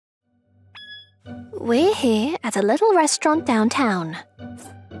We're here at a little restaurant downtown.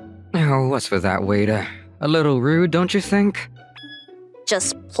 Oh, what's with that waiter? A little rude, don't you think?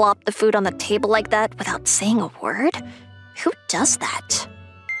 Just plop the food on the table like that without saying a word? Who does that?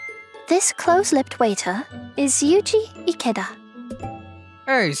 This close-lipped waiter is Yuji Ikeda.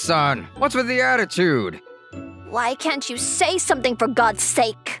 Hey, son, what's with the attitude? Why can't you say something for God's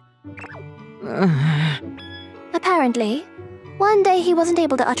sake? Apparently, one day he wasn't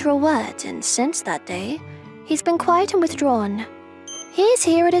able to utter a word, and since that day, he's been quiet and withdrawn. He's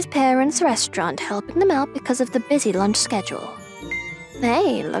here at his parents' restaurant helping them out because of the busy lunch schedule.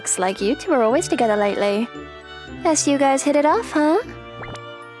 Hey, looks like you two are always together lately. Guess you guys hit it off, huh?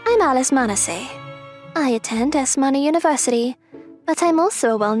 I'm Alice Manase. I attend Esmana University, but I'm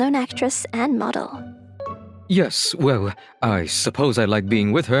also a well-known actress and model. Yes, well, I suppose I like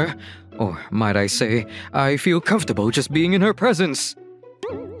being with her. Or might I say, I feel comfortable just being in her presence.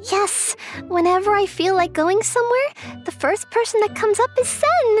 Yes, whenever I feel like going somewhere, the first person that comes up is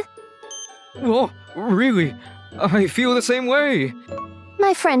Sen. Oh, really? I feel the same way.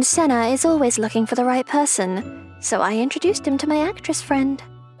 My friend Senna is always looking for the right person, so I introduced him to my actress friend.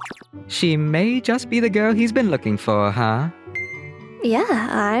 She may just be the girl he's been looking for, huh? Yeah,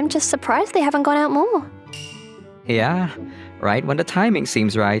 I'm just surprised they haven't gone out more. Yeah, right when the timing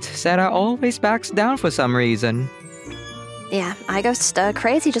seems right, Sarah always backs down for some reason. Yeah, I go stir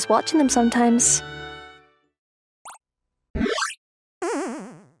crazy just watching them sometimes.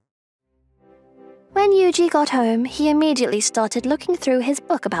 When Yuji got home, he immediately started looking through his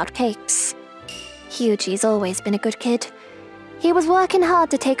book about cakes. Yuji's always been a good kid. He was working hard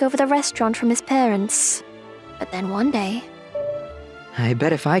to take over the restaurant from his parents. But then one day... I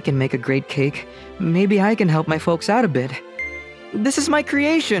bet if I can make a great cake, maybe I can help my folks out a bit. This is my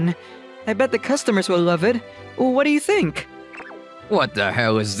creation. I bet the customers will love it. What do you think? What the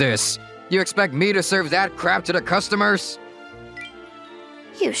hell is this? You expect me to serve that crap to the customers?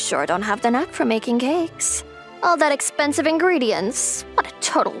 You sure don't have the knack for making cakes. All that expensive ingredients. What a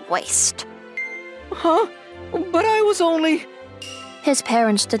total waste. Huh? But I was only... His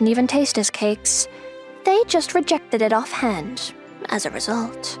parents didn't even taste his cakes. They just rejected it offhand, as a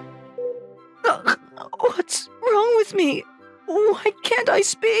result. What's wrong with me? Why can't I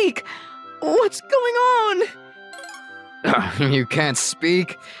speak? What's going on? You can't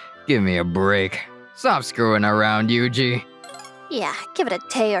speak? Give me a break. Stop screwing around, Yuji. Yeah, give it a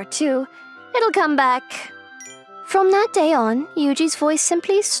day or two. It'll come back. From that day on, Yuji's voice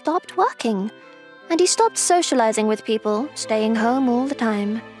simply stopped working, and he stopped socializing with people, staying home all the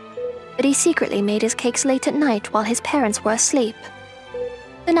time. But he secretly made his cakes late at night while his parents were asleep.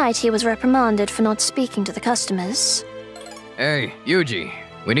 The night he was reprimanded for not speaking to the customers. Hey, Yuji,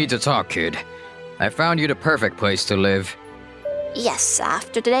 we need to talk, kid. I found you the perfect place to live. Yes,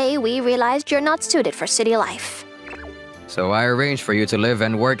 after today, we realized you're not suited for city life. So I arranged for you to live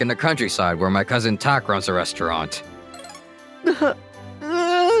and work in the countryside where my cousin Tak runs a restaurant.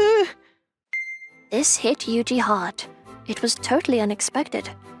 This hit Yuji hard. It was totally unexpected.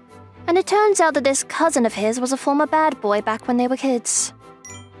 And it turns out that this cousin of his was a former bad boy back when they were kids.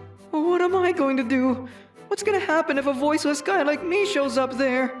 What am I going to do? What's gonna happen if a voiceless guy like me shows up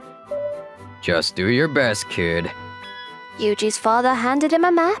there? Just do your best, kid. Yuji's father handed him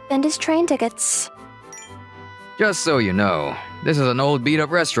a map and his train tickets. Just so you know, this is an old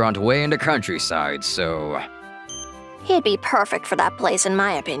beat-up restaurant way in the countryside, so... He'd be perfect for that place in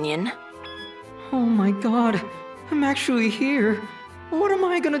my opinion. Oh my god, I'm actually here. What am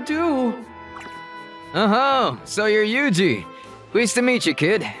I gonna do? Oh, so you're Yuji. Pleased to meet you,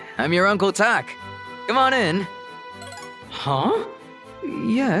 kid. I'm your Uncle Tak. Come on in. Huh?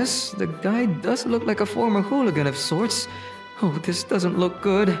 Yes, the guy does look like a former hooligan of sorts. Oh, this doesn't look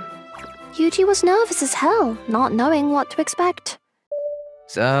good. Yuji was nervous as hell, not knowing what to expect.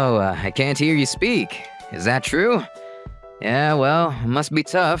 So, I can't hear you speak. Is that true? Yeah, well, it must be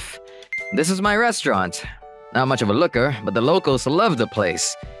tough. This is my restaurant. Not much of a looker, but the locals love the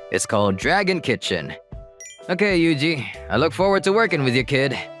place. It's called Dragon Kitchen. Okay, Yuji, I look forward to working with you,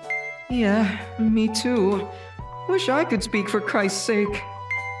 kid. Yeah, me too. Wish I could speak for Christ's sake.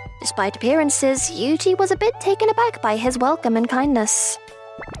 Despite appearances, Yuji was a bit taken aback by his welcome and kindness.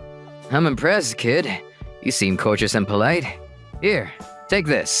 I'm impressed, kid. You seem courteous and polite. Here, take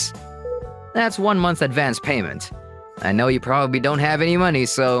this. That's 1 month's advance payment. I know you probably don't have any money,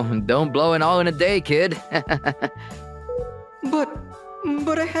 so don't blow it all in a day, kid. But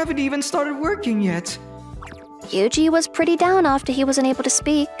I haven't even started working yet. Yuji was pretty down after he wasn't able to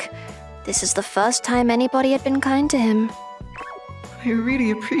speak. This is the first time anybody had been kind to him. I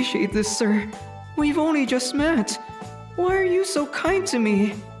really appreciate this, sir. We've only just met. Why are you so kind to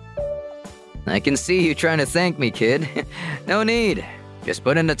me? I can see you trying to thank me, kid. No need. Just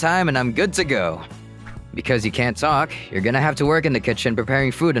put in the time and I'm good to go. Because you can't talk, you're gonna have to work in the kitchen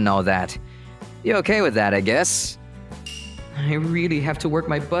preparing food and all that. You okay with that, I guess? I really have to work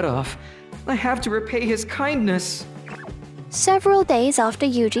my butt off. I have to repay his kindness. Several days after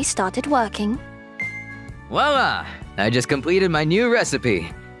Yuji started working, Voila! I just completed my new recipe.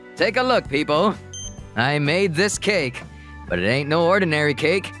 Take a look, people. I made this cake, but it ain't no ordinary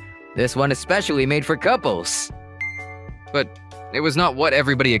cake. This one is specially made for couples. But it was not what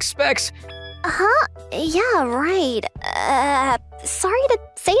everybody expects. Huh? Yeah, right. Sorry to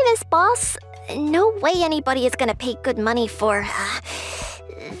say this, boss. No way anybody is gonna pay good money for,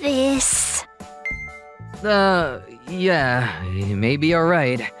 this. Yeah, maybe you're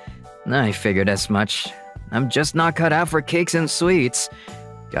right. I figured as much. I'm just not cut out for cakes and sweets.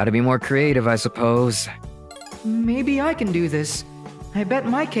 Gotta be more creative, I suppose. Maybe I can do this. I bet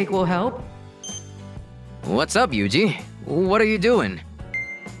my cake will help. What's up, Yuji? What are you doing?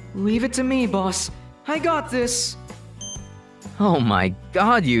 Leave it to me, boss. I got this. Oh my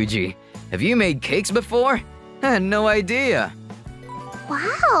god, Yuji. Have you made cakes before? I had no idea.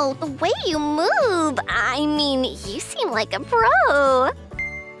 Wow, the way you move! I mean, you seem like a pro!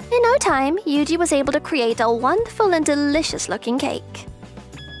 In no time, Yuji was able to create a wonderful and delicious-looking cake.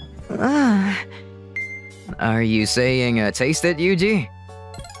 Are you saying taste it, Yuji?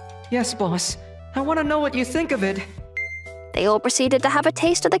 Yes, boss. I want to know what you think of it. They all proceeded to have a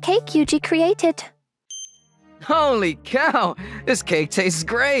taste of the cake Yuji created. Holy cow! This cake tastes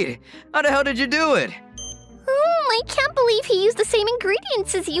great! How the hell did you do it? I can't believe he used the same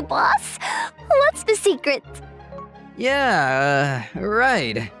ingredients as you, boss. What's the secret? Yeah,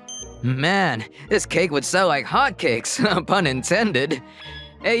 right. Man, this cake would sell like hotcakes, pun intended.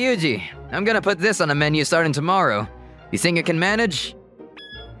 Hey Yuji, I'm gonna put this on the menu starting tomorrow. You think you can manage?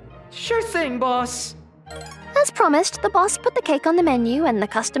 Sure thing, boss. As promised, the boss put the cake on the menu and the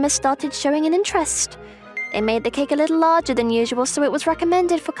customers started showing an interest. They made the cake a little larger than usual, so it was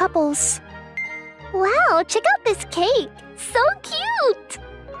recommended for couples. Wow, check out this cake! So cute!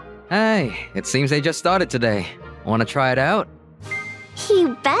 Hey, it seems they just started today. Wanna try it out?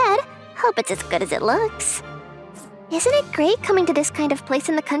 You bet! Hope it's as good as it looks. Isn't it great coming to this kind of place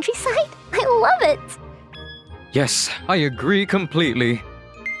in the countryside? I love it! Yes, I agree completely.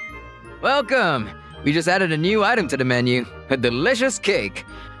 Welcome! We just added a new item to the menu, a delicious cake.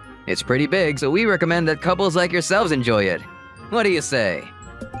 It's pretty big, so we recommend that couples like yourselves enjoy it. What do you say?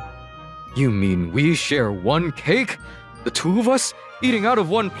 You mean we share one cake? The two of us eating out of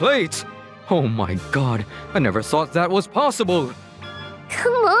one plate? Oh my god, I never thought that was possible.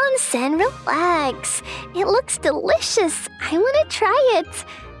 Come on, Sen, relax. It looks delicious. I want to try it.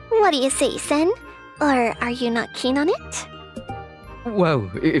 What do you say, Sen? Or are you not keen on it? Well,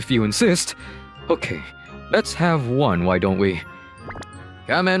 if you insist. Okay, let's have one, why don't we?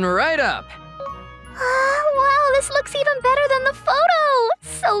 Coming right up! Wow, this looks even better than the photo!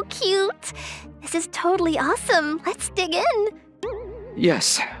 So cute! This is totally awesome. Let's dig in.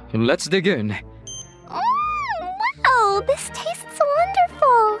 Yes, let's dig in. Wow, this tastes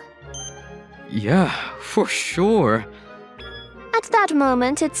wonderful! Yeah, for sure. At that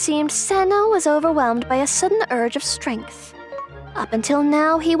moment, it seemed Senna was overwhelmed by a sudden urge of strength. Up until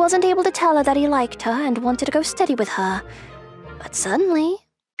now, he wasn't able to tell her that he liked her and wanted to go steady with her. But suddenly...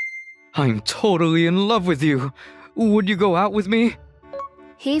 I'm totally in love with you. Would you go out with me?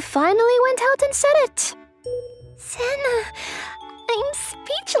 He finally went out and said it. Senna, I'm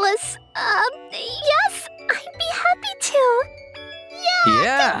speechless. Yes, I'd be happy to.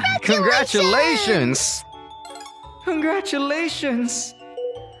 Yeah, congratulations! Congratulations!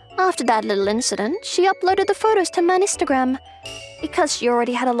 After that little incident, she uploaded the photos to my Instagram. Because she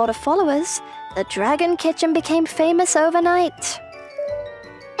already had a lot of followers, the Dragon Kitchen became famous overnight.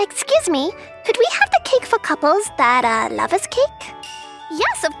 Excuse me, could we have the cake for couples, that lover's cake?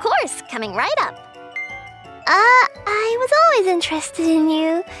 Yes, of course, coming right up. I was always interested in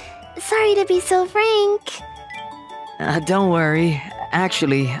you. Sorry to be so frank. Don't worry.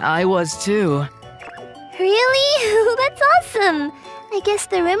 Actually, I was too. Really? That's awesome. I guess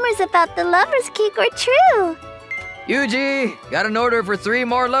the rumors about the lover's cake were true. Yuji, got an order for 3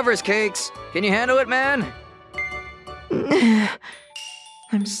 more lovers' cakes. Can you handle it, man?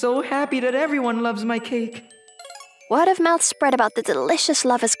 I'm so happy that everyone loves my cake. Word of mouth spread about the delicious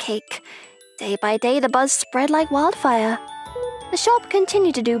lover's cake. Day by day, the buzz spread like wildfire. The shop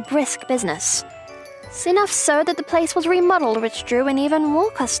continued to do brisk business. Enough so that the place was remodeled, which drew in even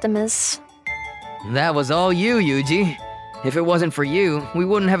more customers. That was all you, Yuji. If it wasn't for you, we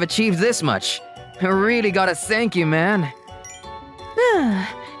wouldn't have achieved this much. I really gotta thank you, man.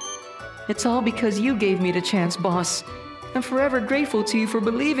 It's all because you gave me the chance, boss. I'm forever grateful to you for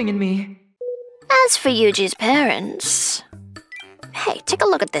believing in me. As for Yuji's parents... Hey, take a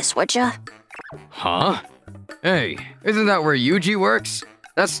look at this, would ya? Huh? Hey, isn't that where Yuji works?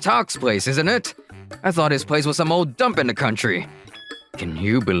 That's Talk's place, isn't it? I thought his place was some old dump in the country. Can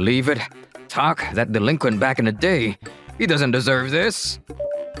you believe it? Talk, that delinquent back in the day. He doesn't deserve this.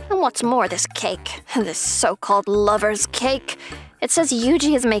 And what's more, this cake, this so-called lover's cake, it says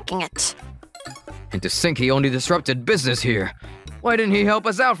Yuji is making it. And to think he only disrupted business here. Why didn't he help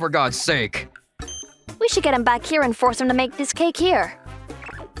us out, for God's sake? We should get him back here and force him to make this cake here.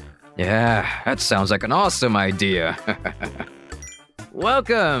 Yeah, that sounds like an awesome idea.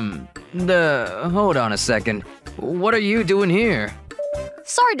 Welcome. Hold on a second. What are you doing here?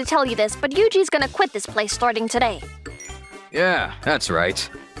 Sorry to tell you this, but Yuji's gonna quit this place starting today. Yeah, that's right.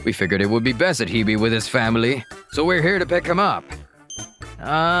 We figured it would be best that he be with his family, so we're here to pick him up.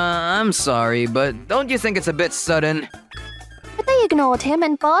 I'm sorry, but don't you think it's a bit sudden? But they ignored him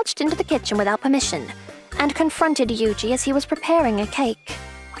and barged into the kitchen without permission, and confronted Yuji as he was preparing a cake.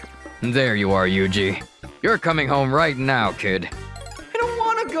 There you are, Yuji. You're coming home right now, kid. I don't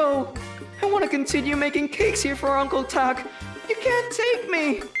want to go. I want to continue making cakes here for Uncle Tak. You can't take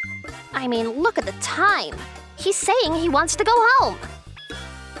me. I mean, look at the time. He's saying he wants to go home.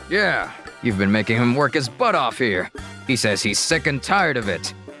 Yeah, you've been making him work his butt off here. He says he's sick and tired of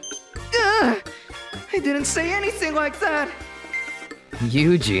it. Ugh, I didn't say anything like that.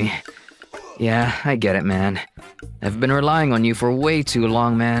 Yuji. Yeah, I get it, man. I've been relying on you for way too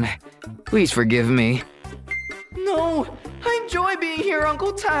long, man. Please forgive me. No, I enjoy being here,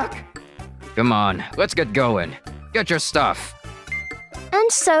 Uncle Tak. Come on, let's get going. Get your stuff.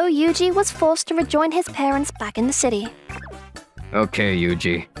 And so Yuji was forced to rejoin his parents back in the city. Okay,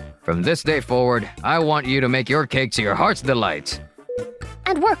 Yuji. From this day forward, I want you to make your cake to your heart's delight.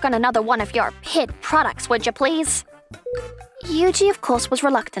 And work on another one of your hit products, would you please? Yuji, of course, was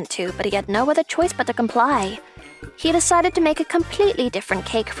reluctant to, but he had no other choice but to comply. He decided to make a completely different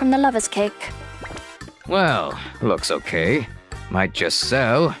cake from the lover's cake. Well, looks okay. Might just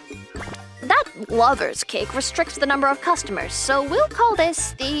sell. That lover's cake restricts the number of customers, so we'll call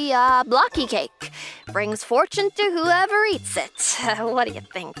this the, blocky cake. Brings fortune to whoever eats it. What do you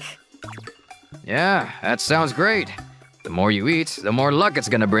think? Yeah, that sounds great. The more you eat, the more luck it's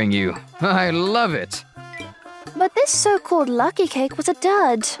gonna bring you. I love it. But this so-called lucky cake was a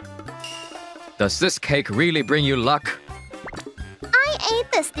dud. Does this cake really bring you luck? I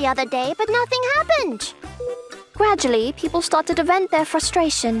ate this the other day, but nothing happened. Gradually, people started to vent their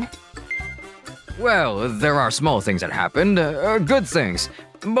frustration. Well, there are small things that happened, good things.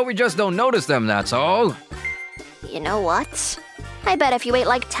 But we just don't notice them, that's all. You know what? I bet if you ate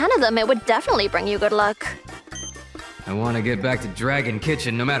like 10 of them, it would definitely bring you good luck. I want to get back to Dragon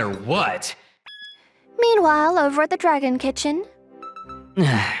Kitchen no matter what. Meanwhile, over at the Dragon Kitchen...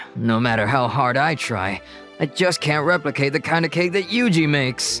 No matter how hard I try, I just can't replicate the kind of cake that Yuji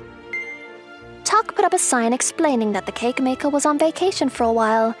makes. Tak put up a sign explaining that the cake maker was on vacation for a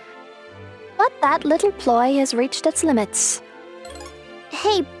while. But that little ploy has reached its limits.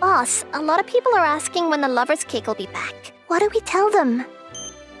 Hey, boss, a lot of people are asking when the lover's cake will be back. What do we tell them?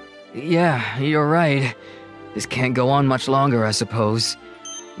 Yeah, you're right. This can't go on much longer, I suppose.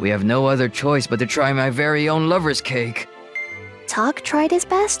 We have no other choice but to try my very own lover's cake. Tak tried his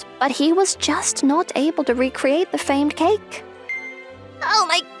best, but he was just not able to recreate the famed cake. Oh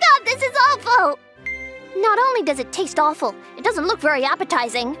my god, this is awful! Not only does it taste awful, it doesn't look very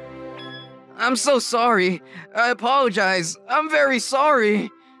appetizing. I'm so sorry. I apologize. I'm very sorry.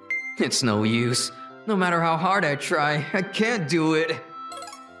 It's no use. No matter how hard I try, I can't do it.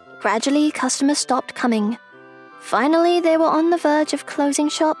 Gradually, customers stopped coming. Finally, they were on the verge of closing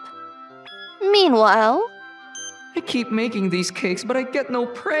shop. Meanwhile... I keep making these cakes, but I get no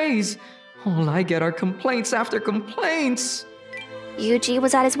praise. All I get are complaints after complaints. Yuji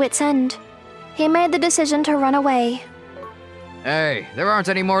was at his wit's end. He made the decision to run away. Hey, there aren't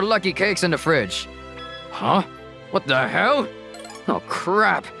any more lucky cakes in the fridge. Huh? What the hell? Oh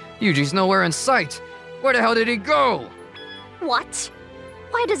crap, Yuji's nowhere in sight. Where the hell did he go? What?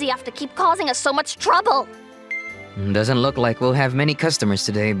 Why does he have to keep causing us so much trouble? Doesn't look like we'll have many customers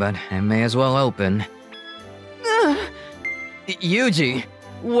today, but I may as well open. Yuji,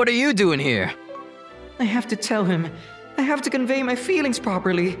 what are you doing here? I have to tell him. I have to convey my feelings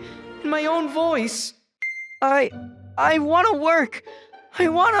properly, in my own voice. I want to work. I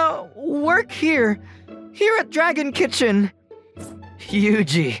want to work here at Dragon Kitchen.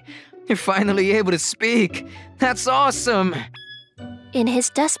 Yuji, you're finally able to speak. That's awesome. In his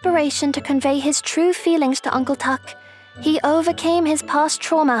desperation to convey his true feelings to Uncle Tak, he overcame his past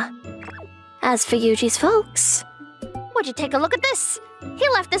trauma. As for Yuji's folks, would you take a look at this? He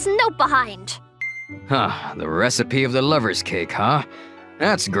left this note behind. Huh, the recipe of the lover's cake, huh?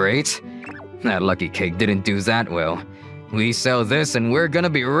 That's great. That lucky cake didn't do that well. We sell this and we're gonna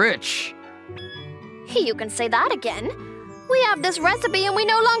be rich. You can say that again. We have this recipe and we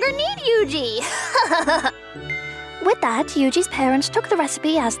no longer need Yuji. With that, Yuji's parents took the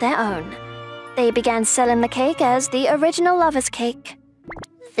recipe as their own. They began selling the cake as the original lover's cake.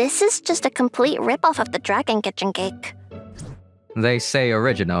 This is just a complete rip-off of the Dragon Kitchen cake. They say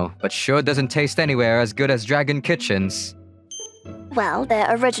original, but sure doesn't taste anywhere as good as Dragon Kitchen's. Well,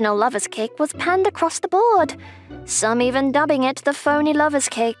 their original lover's cake was panned across the board, some even dubbing it the phony lover's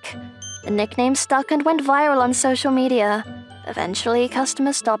cake. The nickname stuck and went viral on social media. Eventually,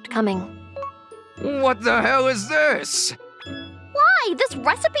 customers stopped coming. What the hell is this? Why? This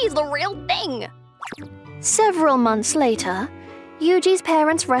recipe's the real thing! Several months later, Yuji's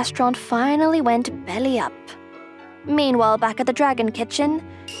parents' restaurant finally went belly up. Meanwhile, back at the Dragon Kitchen,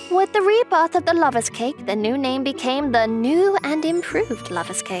 with the rebirth of the Lover's Cake, the new name became the New and Improved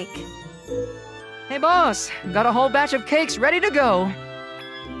Lover's Cake. Hey boss, got a whole batch of cakes ready to go.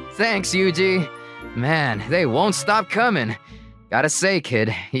 Thanks, Yuji. Man, they won't stop coming. Gotta say,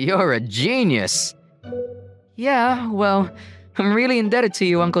 kid, you're a genius. Yeah, well, I'm really indebted to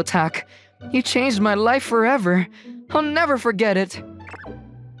you, Uncle Tak. You changed my life forever. I'll never forget it.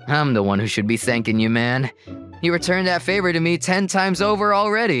 I'm the one who should be thanking you, man. You returned that favor to me 10 times over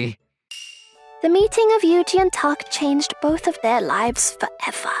already. The meeting of Yuji and Tak changed both of their lives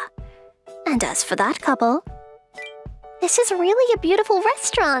forever. And as for that couple, this is really a beautiful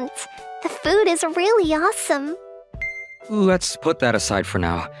restaurant. The food is really awesome. Let's put that aside for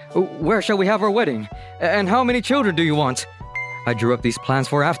now. Where shall we have our wedding? And how many children do you want? I drew up these plans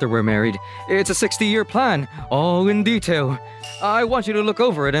for after we're married. It's a 60-year plan, all in detail. I want you to look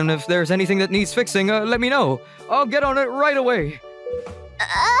over it, and if there's anything that needs fixing, let me know. I'll get on it right away.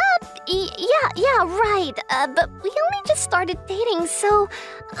 Yeah, right. But we only just started dating, so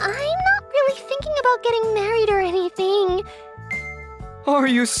I'm not really thinking about getting married or anything. Are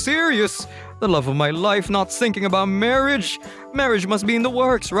you serious? The love of my life not thinking about marriage? Marriage must be in the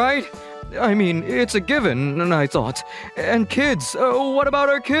works, right? I mean, it's a given, I thought. And kids, what about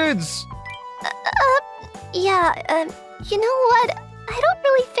our kids? You know what? I don't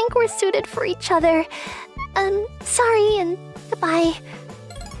really think we're suited for each other. Sorry and goodbye.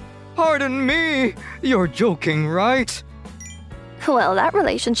 Pardon me, you're joking, right? Well, that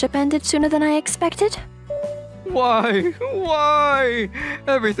relationship ended sooner than I expected. Why? Why?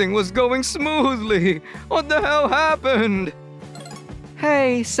 Everything was going smoothly. What the hell happened?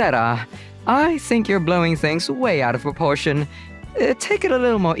 Hey, Sera. I think you're blowing things way out of proportion. Take it a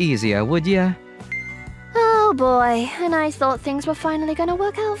little more easier, would ya? Oh boy, and I thought things were finally gonna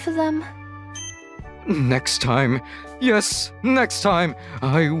work out for them. Next time, yes, next time,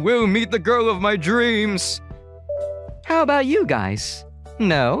 I will meet the girl of my dreams. How about you guys?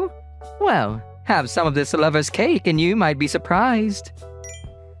 No? Well, have some of this lover's cake and you might be surprised.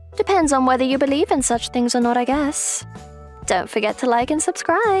 Depends on whether you believe in such things or not, I guess. Don't forget to like and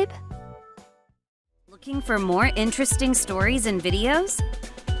subscribe. Looking for more interesting stories and videos?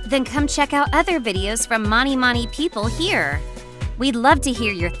 Then come check out other videos from Mani Mani people here. We'd love to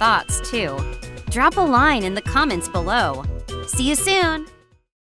hear your thoughts, too. Drop a line in the comments below. See you soon!